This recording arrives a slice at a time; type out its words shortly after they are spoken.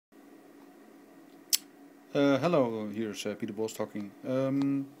Hello, here's Peter Bos talking.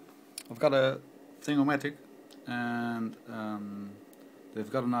 I've got a Thingomatic, and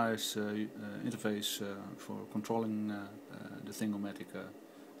they've got a nice interface for controlling the Thingomatic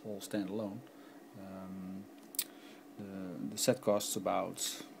all standalone. Um, the set costs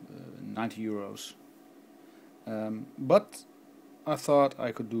about 90 euros, but I thought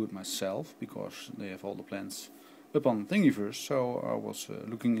I could do it myself because they have all the plans up on Thingiverse, so I was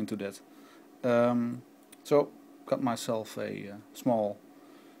looking into that. So got myself a small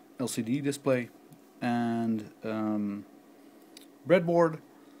LCD display and breadboard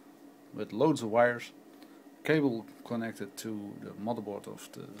with loads of wires, cable connected to the motherboard of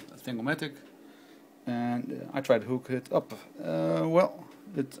the Thingomatic, and I tried to hook it up.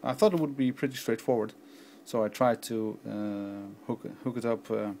 I thought it would be pretty straightforward, so I tried to hook it up,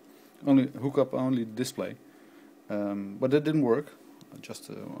 hook up only the display, but it didn't work. I just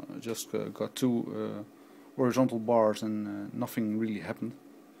got two horizontal bars and nothing really happened.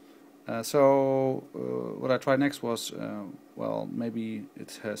 So what I tried next was, well, maybe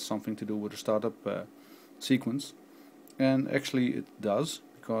it has something to do with the startup sequence, and actually it does,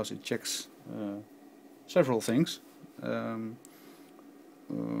 because it checks several things. Among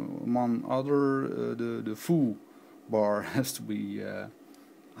other, the foo bar has to be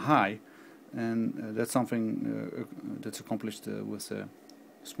high, and that's something that's accomplished with a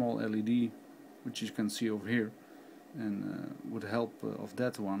small LED, which you can see over here. And with the help of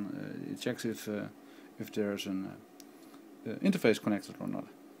that one, it checks if there's an interface connected or not.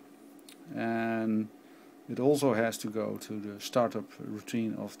 And it also has to go to the startup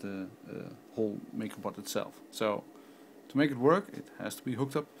routine of the whole MakerBot itself. So to make it work, it has to be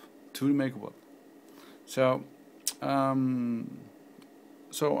hooked up to the MakerBot. So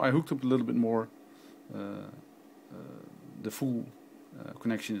so I hooked up a little bit more. The full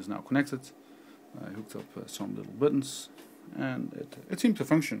connection is now connected. I hooked up some little buttons, and it seemed to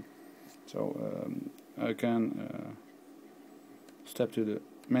function. So I can step to the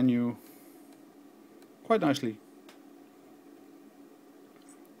menu quite nicely,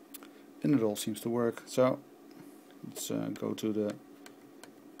 and it all seems to work. So let's go to the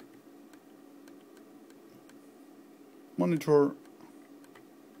monitor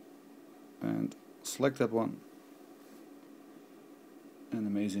and select that one, and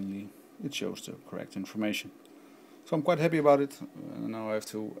amazingly it shows the correct information. So I'm quite happy about it. Now I have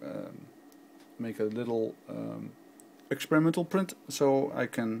to make a little experimental print so I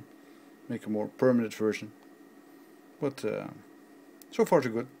can make a more permanent version. But so far so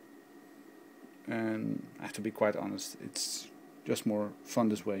good. And I have to be quite honest, it's just more fun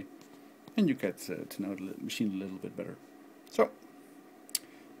this way, and you get to know the machine a little bit better. So,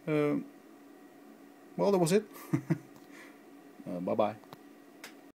 well, that was it. Bye bye.